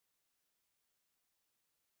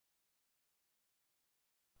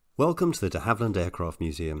Welcome to the de Havilland Aircraft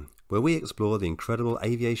Museum, where we explore the incredible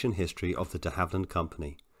aviation history of the de Havilland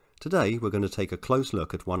Company. Today we're going to take a close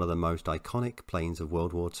look at one of the most iconic planes of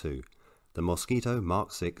World War II, the Mosquito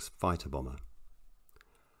Mark VI fighter bomber.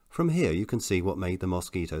 From here you can see what made the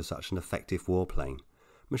Mosquito such an effective warplane: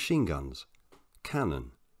 machine guns,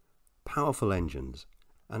 cannon, powerful engines,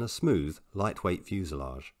 and a smooth, lightweight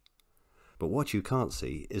fuselage. But what you can't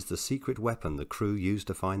see is the secret weapon the crew used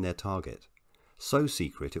to find their target. So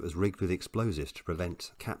secret it was rigged with explosives to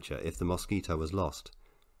prevent capture if the Mosquito was lost.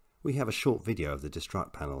 We have a short video of the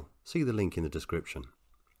destruct panel, see the link in the description.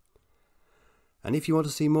 And if you want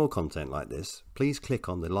to see more content like this, please click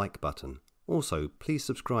on the like button. Also, please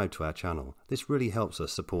subscribe to our channel, this really helps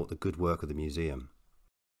us support the good work of the museum.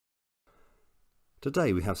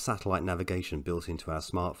 Today we have satellite navigation built into our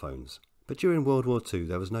smartphones, but during World War II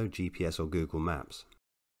there was no GPS or Google Maps.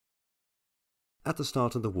 At the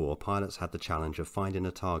start of the war, pilots had the challenge of finding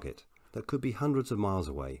a target that could be hundreds of miles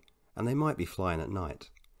away, and they might be flying at night.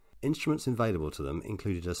 Instruments available to them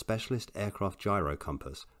included a specialist aircraft gyro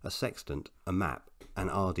compass, a sextant, a map, an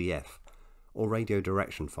RDF, or radio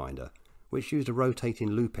direction finder, which used a rotating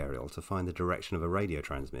loop aerial to find the direction of a radio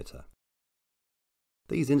transmitter.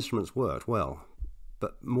 These instruments worked well,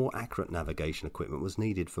 but more accurate navigation equipment was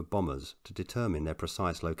needed for bombers to determine their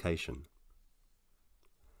precise location.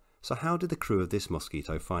 So how did the crew of this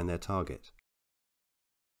Mosquito find their target?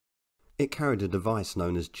 It carried a device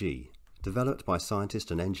known as G, developed by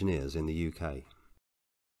scientists and engineers in the UK.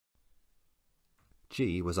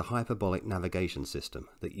 G was a hyperbolic navigation system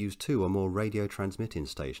that used 2 or more radio transmitting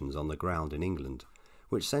stations on the ground in England,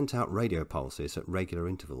 which sent out radio pulses at regular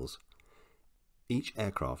intervals. Each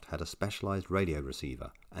aircraft had a specialised radio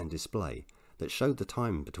receiver and display that showed the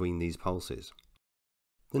time between these pulses.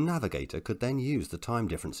 The navigator could then use the time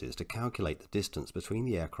differences to calculate the distance between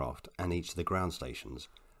the aircraft and each of the ground stations.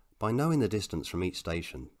 By knowing the distance from each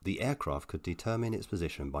station, the aircraft could determine its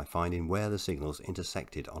position by finding where the signals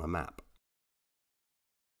intersected on a map.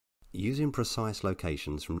 Using precise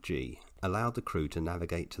locations from G allowed the crew to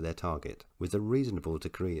navigate to their target with a reasonable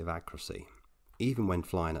degree of accuracy, even when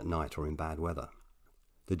flying at night or in bad weather.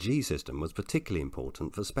 The G system was particularly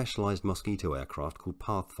important for specialised Mosquito aircraft called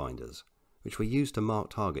pathfinders, which were used to mark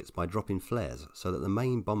targets by dropping flares so that the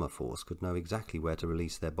main bomber force could know exactly where to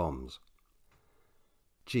release their bombs.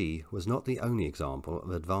 G was not the only example of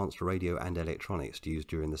advanced radio and electronics used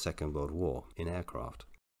during the Second World War in aircraft.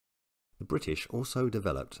 The British also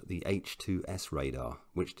developed the H2S radar,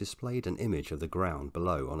 which displayed an image of the ground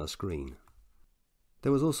below on a screen.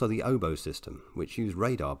 There was also the oboe system, which used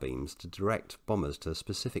radar beams to direct bombers to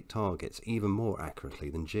specific targets even more accurately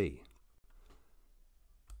than G.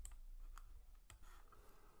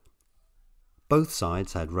 Both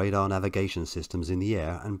sides had radar navigation systems in the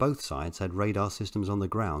air, and both sides had radar systems on the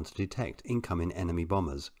ground to detect incoming enemy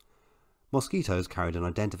bombers. Mosquitoes carried an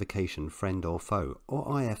identification friend or foe,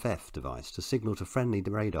 or IFF device to signal to friendly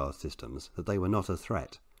radar systems that they were not a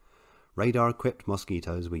threat. Radar-equipped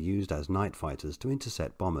Mosquitoes were used as night fighters to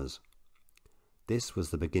intercept bombers. This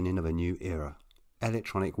was the beginning of a new era: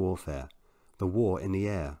 electronic warfare. The war in the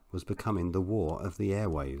air was becoming the war of the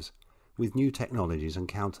airwaves, with new technologies and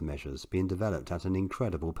countermeasures being developed at an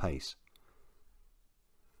incredible pace.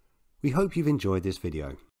 We hope you've enjoyed this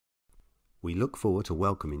video. We look forward to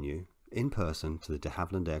welcoming you in person to the de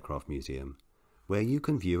Havilland Aircraft Museum, where you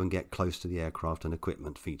can view and get close to the aircraft and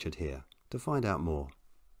equipment featured here to find out more.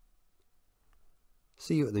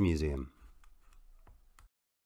 See you at the museum.